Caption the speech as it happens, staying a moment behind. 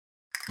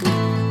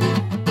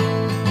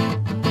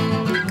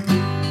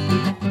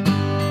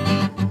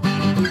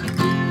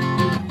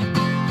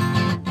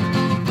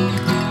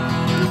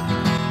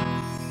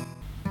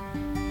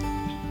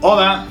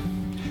Hola!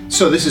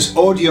 So this is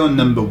audio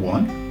number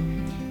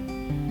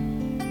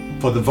 1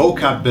 for the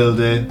vocab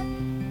builder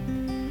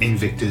in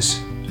Victor's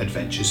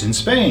Adventures in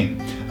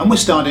Spain. And we're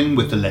starting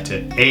with the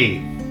letter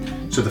A.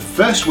 So the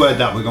first word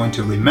that we're going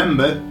to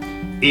remember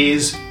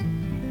is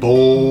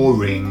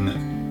boring.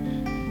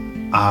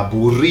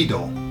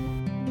 Aburrido.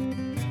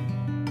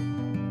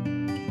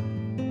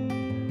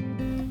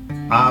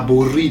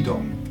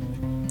 Aburrido.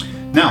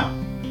 Now,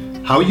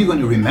 how are you going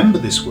to remember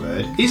this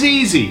word is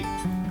easy.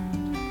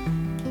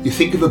 You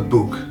think of a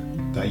book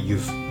that you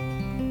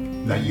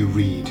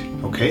read,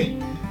 okay?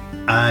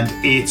 And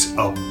it's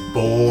a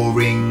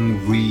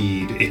boring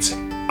read. It's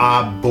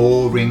a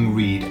boring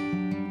read.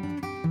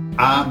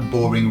 A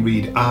boring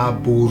read.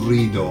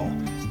 Aburrido.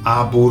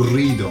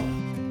 Aburrido.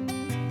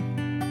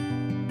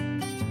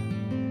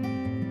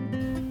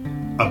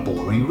 A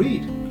boring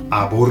read.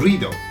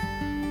 Aburrido.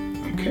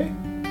 Okay?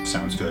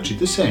 Sounds virtually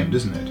the same,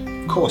 doesn't it?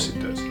 Of course it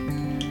does.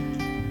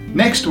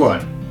 Next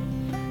one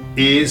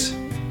is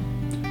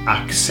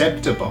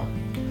acceptable.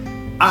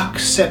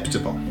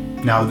 Acceptable.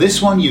 Now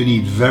this one you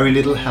need very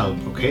little help,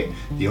 okay?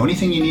 The only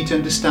thing you need to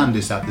understand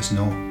is that there's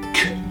no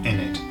k in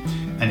it,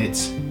 and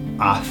it's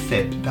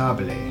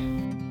aceptable.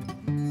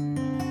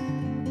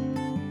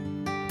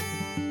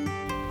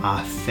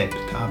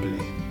 Aceptable.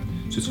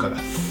 So it's got a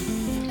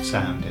th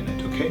sound in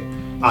it, okay?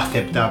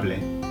 Aceptable.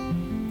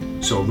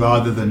 So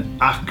rather than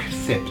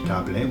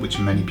acceptable, which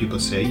many people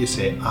say, you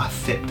say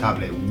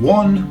aceptable.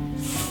 One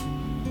th.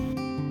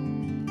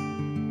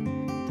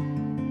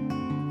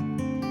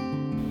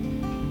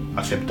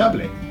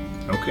 Aceptable.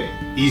 Okay,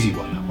 easy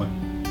one, that one.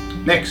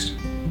 Next.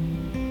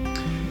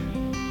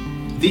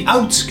 The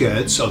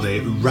outskirts or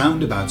the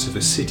roundabouts of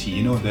a city,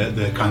 you know,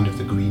 the kind of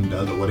the green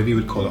belt or whatever you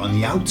would call it, on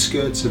the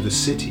outskirts of a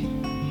city.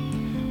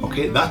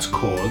 Okay, that's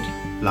called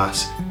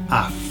las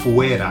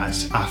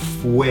afueras.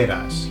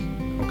 Afueras.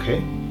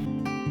 Okay?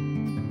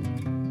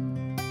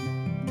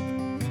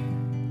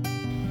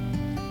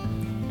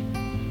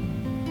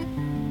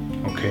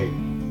 Okay,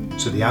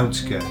 so the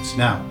outskirts.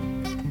 Now,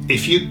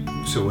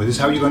 so this is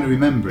how you're going to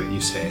remember it. You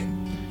say,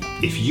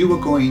 if you were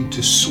going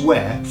to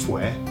swear,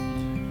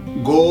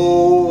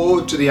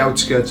 go to the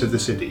outskirts of the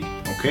city,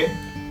 okay?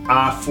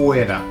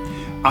 Afuera.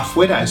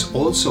 Afuera is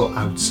also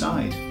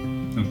outside,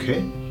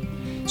 okay?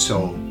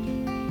 So,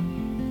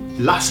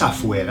 las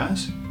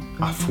afueras,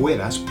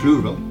 afueras,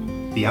 plural,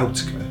 the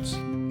outskirts.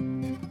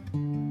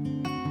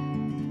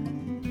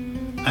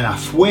 And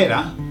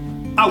afuera,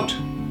 out.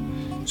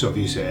 So if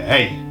you say,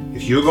 hey,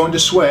 if you're going to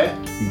swear,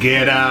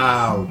 get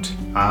out.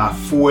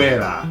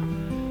 Afuera.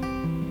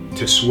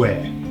 To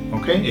swear.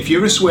 Okay? If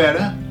you're a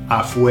swearer,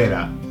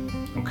 afuera.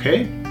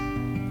 Okay?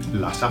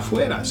 Las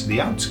afueras,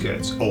 the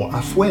outskirts. Or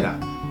afuera,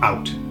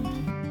 out.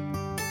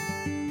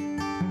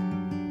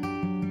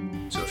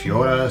 So if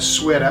you're a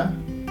swearer,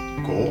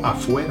 go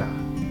afuera.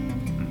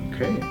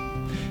 Okay?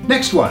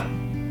 Next one.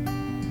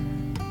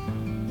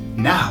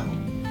 Now.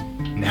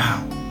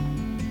 Now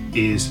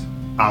is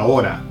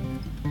ahora.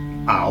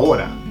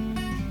 Ahora.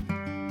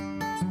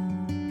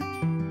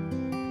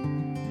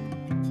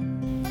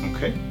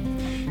 Okay.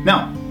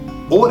 Now,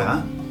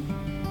 hora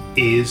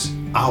is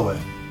hour.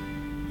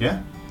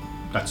 Yeah,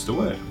 that's the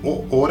word.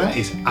 Hora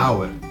is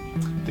hour,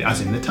 as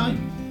in the time.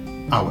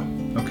 Hour.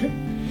 Okay.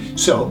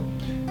 So,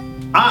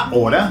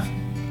 ahora,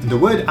 the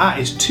word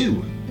is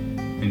to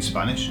in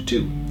Spanish,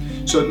 to.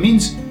 So it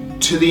means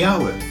to the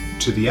hour,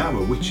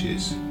 which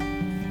is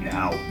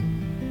now.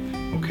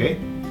 Okay.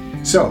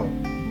 So,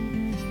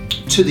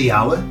 to the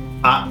hour,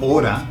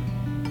 ahora,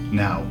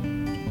 now.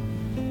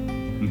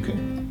 Okay.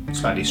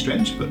 Slightly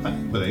strange, but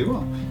there you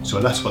are. So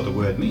that's what the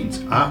word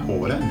means.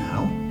 Ahora,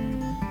 now.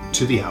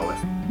 To the hour.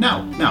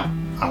 Now. Now.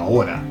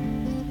 Ahora.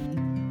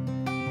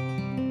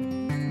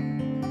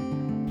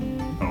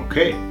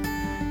 Okay.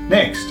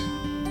 Next.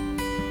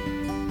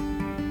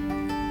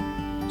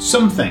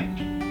 Something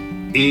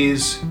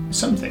is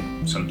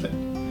something. Something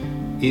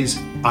is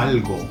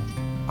algo.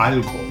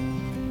 Algo.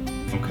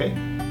 Okay.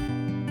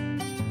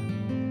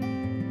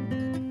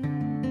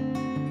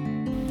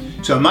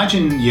 So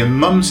imagine your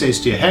mum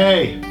says to you,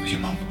 hey, your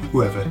mum,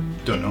 whoever,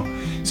 don't know,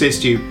 says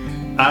to you,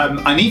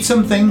 I need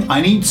something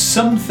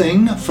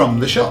from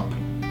the shop.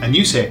 And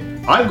you say,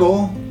 I'll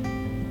go.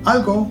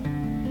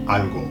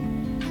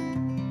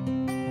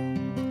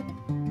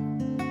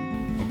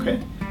 Okay?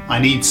 I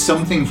need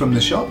something from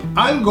the shop.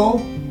 I'll go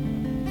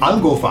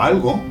for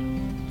algo.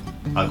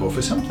 I'll go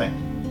for something.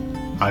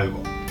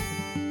 Algo.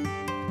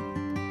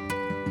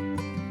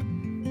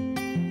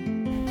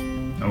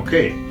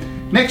 Okay,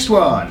 next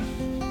one.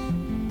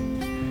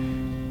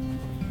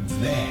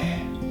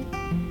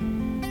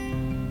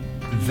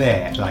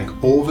 There, like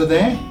over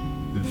there,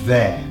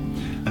 there.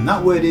 And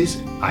that word is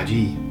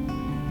allí,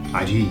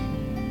 allí.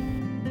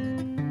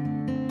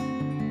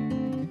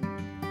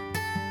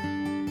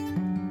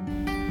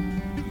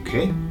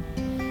 Okay?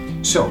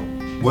 So,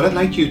 what I'd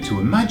like you to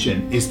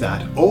imagine is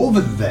that over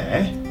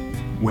there,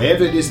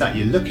 wherever it is that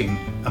you're looking,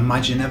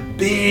 imagine a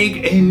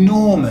big,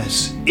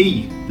 enormous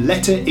E,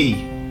 letter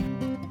E.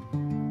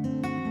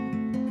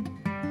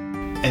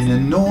 an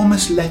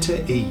enormous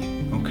letter E,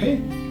 okay?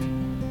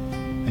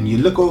 And you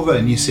look over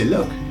and you say,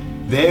 look,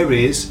 there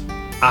is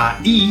a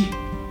E,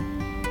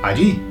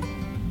 allí,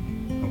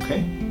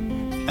 okay?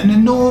 An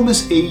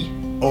enormous E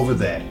over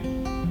there,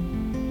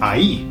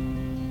 ahí.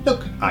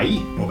 Look,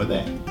 ahí, over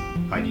there,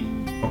 allí,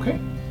 okay?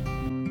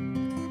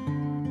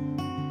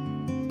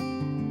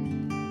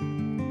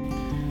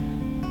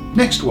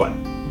 Next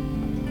one,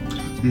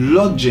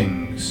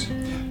 lodgings.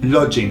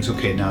 Lodgings,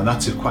 okay, now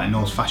that's quite an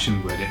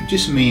old-fashioned word. It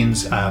just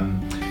means,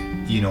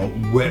 you know,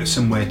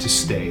 somewhere to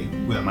stay.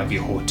 Well, it might be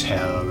a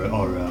hotel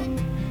or a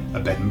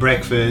bed and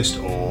breakfast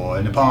or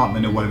an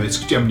apartment or whatever. It's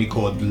generally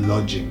called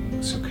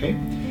lodgings, okay?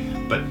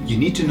 But you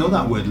need to know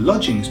that word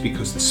lodgings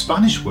because the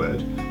Spanish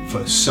word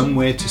for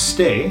somewhere to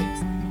stay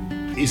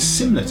is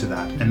similar to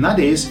that, and that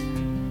is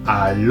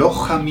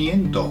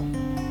alojamiento.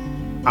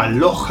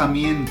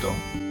 Alojamiento.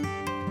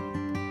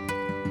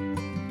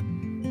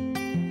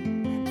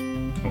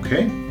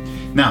 Okay?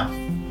 Now,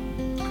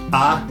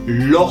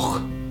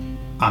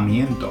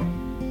 alojamiento.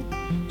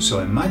 So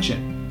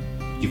imagine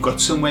you've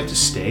got somewhere to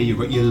stay, you've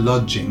got your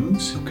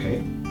lodgings, okay?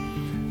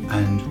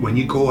 And when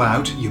you go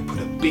out, you put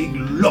a big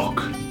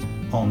lock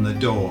on the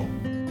door.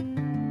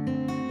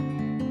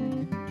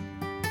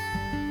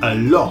 A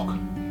lock.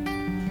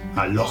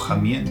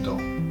 Alojamiento.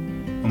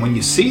 And when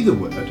you see the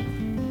word,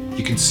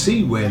 you can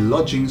see where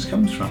lodgings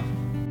comes from.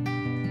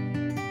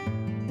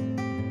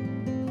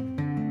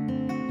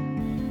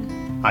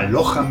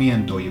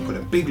 Alojamiento, you put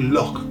a big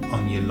lock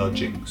on your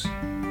lodgings.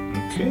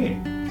 Okay.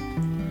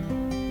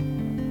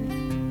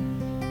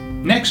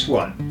 Next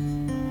one.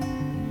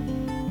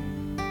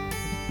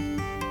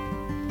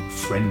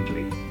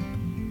 Friendly.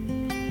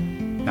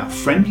 Now,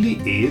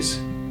 friendly is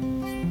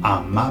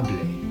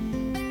amable.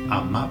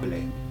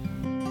 Amable.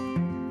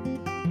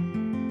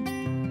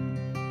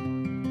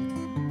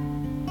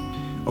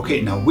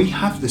 Okay, now we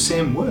have the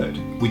same word.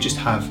 We just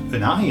have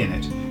an I in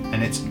it,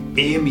 and it's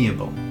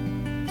amiable.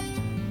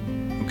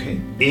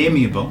 Okay,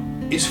 amiable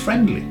is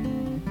friendly.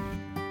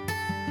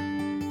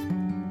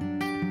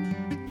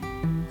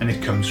 And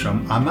it comes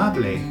from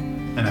amable,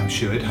 and I'm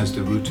sure it has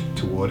the root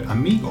toward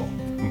amigo.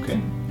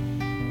 Okay,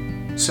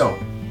 so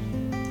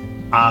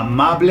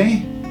amable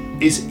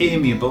is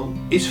amiable,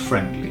 is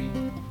friendly.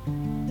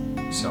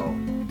 So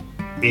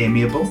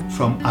amiable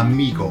from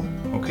amigo.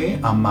 Okay,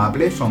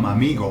 amable from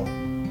amigo,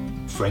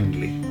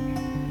 friendly.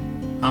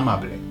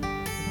 Amable.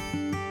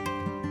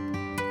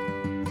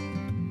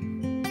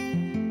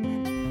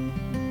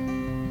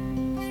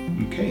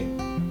 Okay.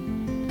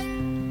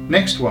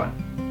 Next one.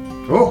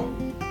 Oh,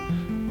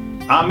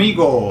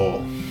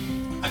 amigo.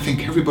 I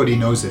think everybody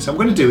knows this. I'm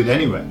going to do it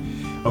anyway.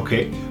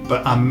 Okay,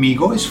 but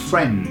amigo is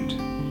friend.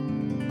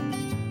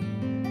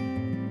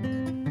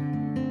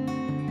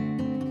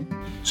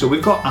 So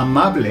we've got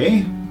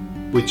amable,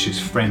 which is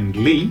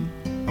friendly.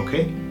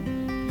 Okay,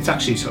 it's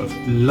actually sort of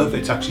love.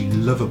 It's actually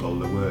lovable.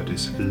 The word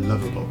is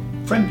lovable,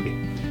 friendly.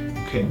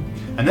 Okay,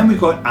 and then we've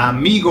got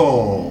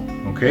amigo.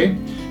 Okay,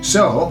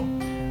 so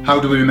how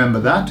do we remember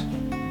that?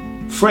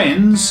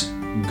 Friends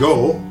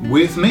go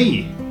with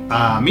me,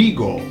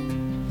 amigo.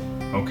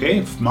 Okay,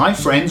 if my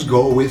friends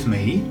go with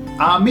me,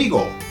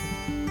 amigo.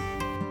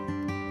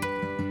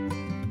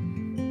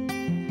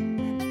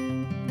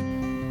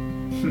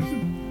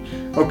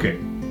 Okay,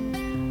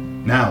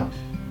 now,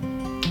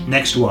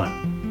 next one.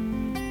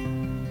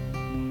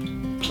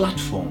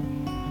 Platform,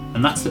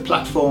 and that's the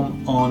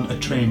platform on a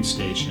train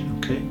station,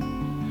 okay?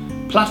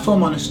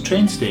 Platform on a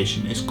train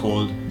station is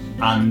called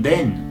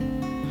andén.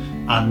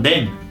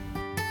 Andén.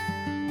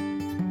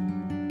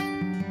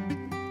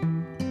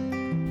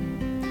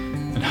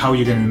 And how are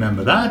you going to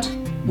remember that?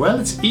 Well,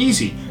 it's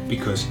easy,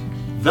 because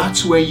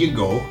that's where you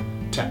go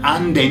to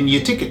andén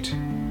your ticket.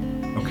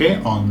 Okay,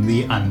 on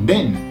the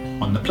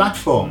andén, on the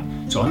platform.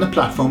 So on the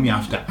platform you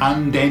have to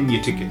andén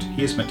your ticket.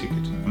 Here's my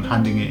ticket, I'm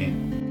handing it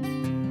in.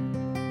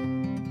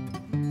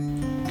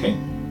 Okay,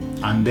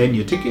 andén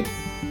your ticket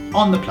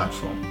on the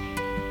platform.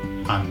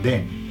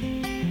 Andén.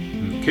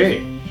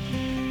 Okay.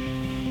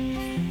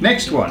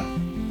 Next one.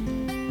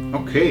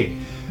 Okay,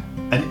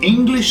 an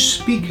English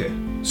speaker,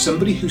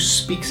 somebody who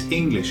speaks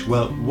English.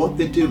 Well, what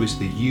they do is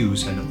they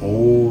use an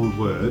old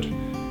word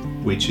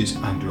which is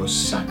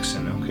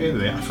Anglo-Saxon, okay?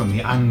 They are from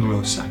the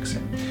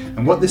Anglo-Saxon.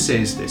 And what they say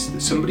is this,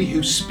 that somebody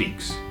who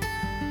speaks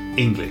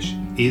English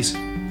is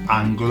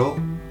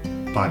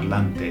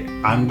Anglo-parlante.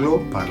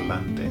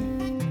 Anglo-parlante.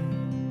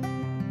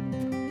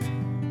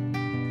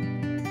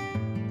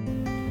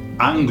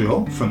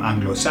 Anglo from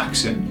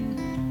Anglo-Saxon,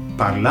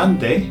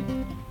 parlante,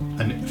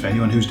 and for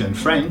anyone who's done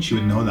French, you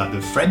would know that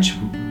the French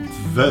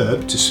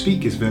verb to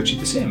speak is virtually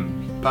the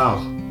same.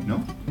 Parle,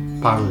 no?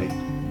 Parler.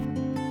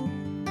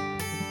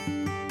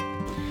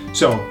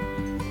 So,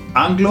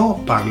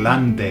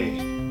 Anglo-parlante.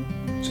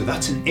 So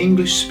that's an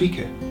English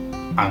speaker.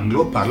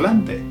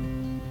 Anglo-parlante.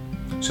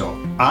 So,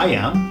 I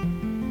am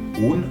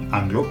un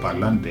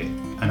Anglo-parlante.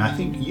 And I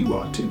think you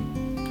are too,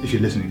 if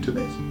you're listening to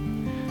this.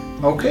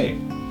 Okay.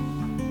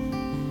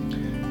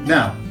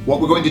 Now,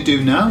 what we're going to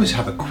do now is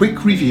have a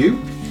quick review,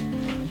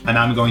 and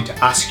I'm going to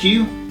ask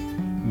you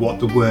what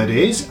the word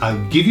is.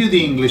 I'll give you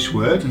the English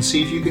word and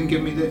see if you can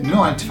give me the...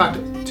 No, in fact,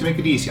 to make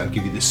it easy, I'll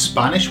give you the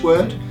Spanish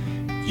word.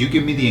 You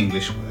give me the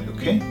English word,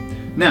 okay?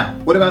 Now,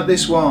 what about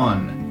this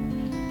one?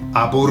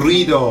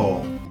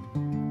 Aburrido.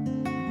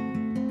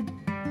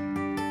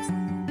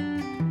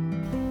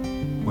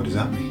 What does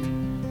that mean?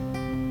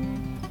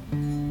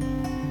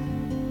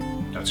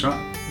 That's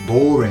right,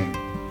 boring.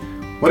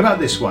 What about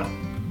this one?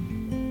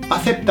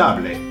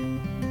 Aceptable.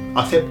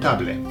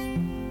 Aceptable.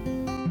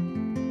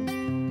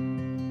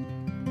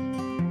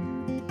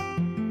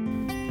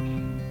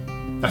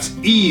 That's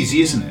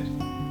easy, isn't it?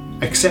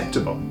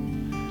 Acceptable.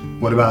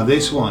 What about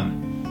this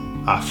one?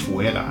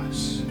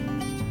 Afueras.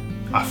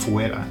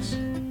 Afueras.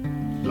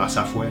 Las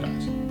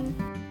afueras.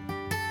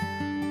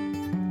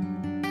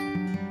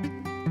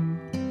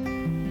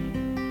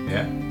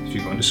 Yeah, if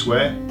you're going to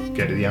swear,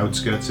 get to the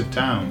outskirts of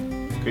town.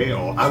 Okay,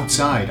 or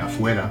outside,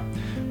 afuera.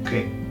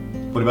 Okay,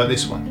 what about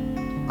this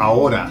one?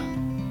 Ahora.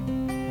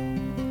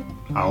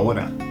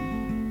 Ahora.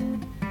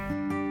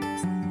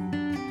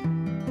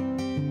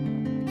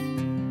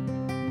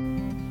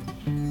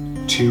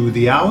 To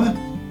the hour?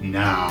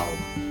 Now.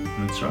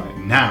 That's right,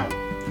 now.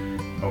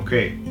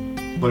 Okay,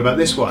 what about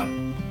this one?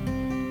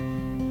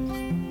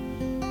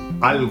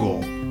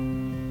 Algo.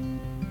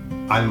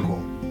 Algo.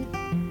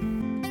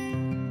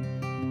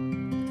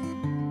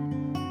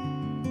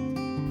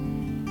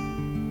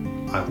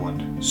 I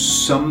want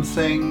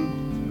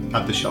something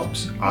at the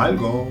shops.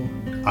 Algo.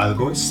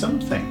 Algo is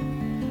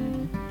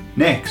something.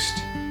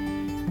 Next.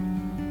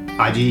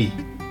 Allí.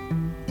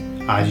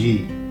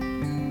 Allí.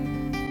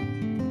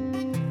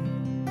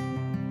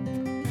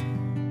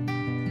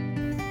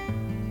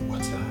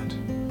 What's that?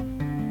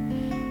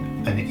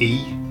 An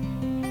E.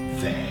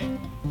 There.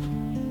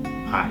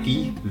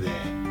 Ahí.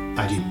 There.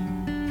 Allí.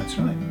 That's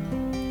right.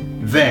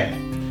 There.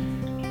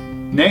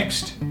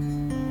 Next.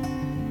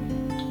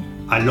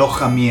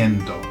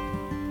 Alojamiento.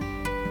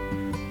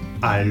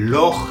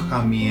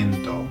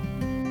 Alojamiento.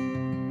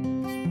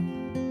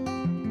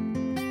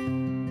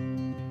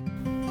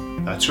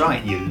 That's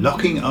right, you're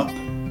locking up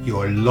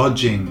your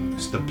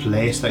lodgings, the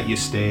place that you're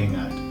staying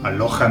at.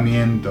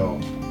 Alojamiento.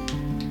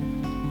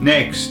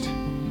 Next.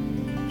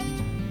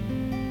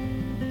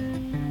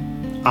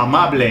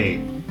 Amable.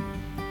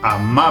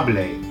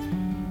 Amable.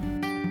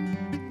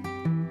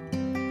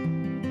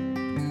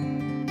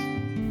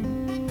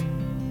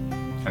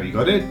 Have you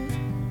got it?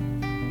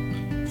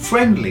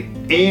 Friendly,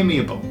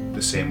 amiable,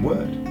 the same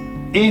word.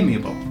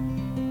 Amiable.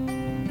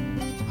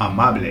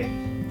 Amable.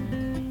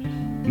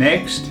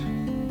 Next,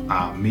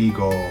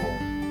 amigo.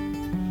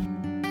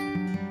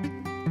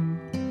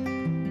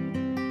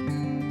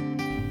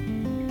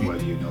 Well,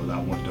 you know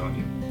that one, don't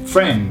you?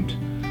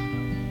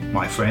 Friend.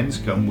 My friends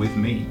come with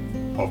me.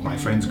 Or my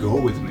friends go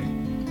with me.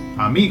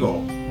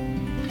 Amigo.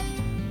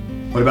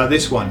 What about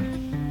this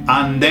one?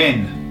 And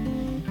then.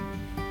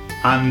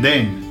 And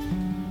then.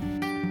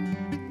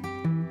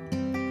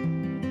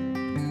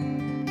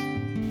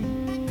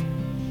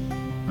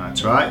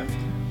 That's right.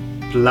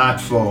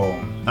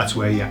 Platform. That's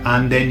where you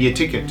and then your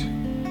ticket.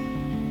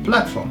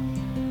 Platform.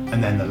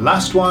 And then the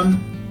last one,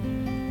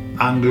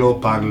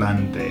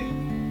 Anglo-parlante.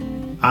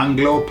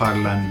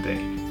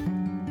 Anglo-parlante.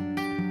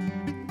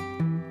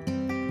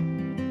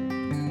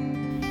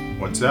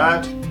 What's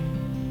that?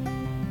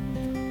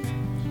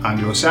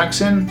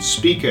 Anglo-Saxon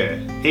speaker.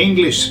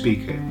 English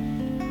speaker.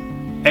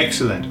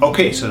 Excellent.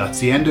 Okay, so that's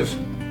the end of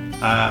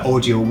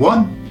audio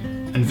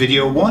 1 and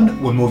video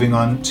 1. We're moving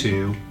on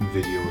to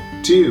video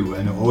 2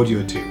 and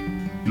audio 2.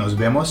 Nos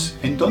vemos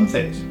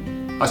entonces.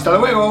 Hasta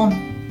luego.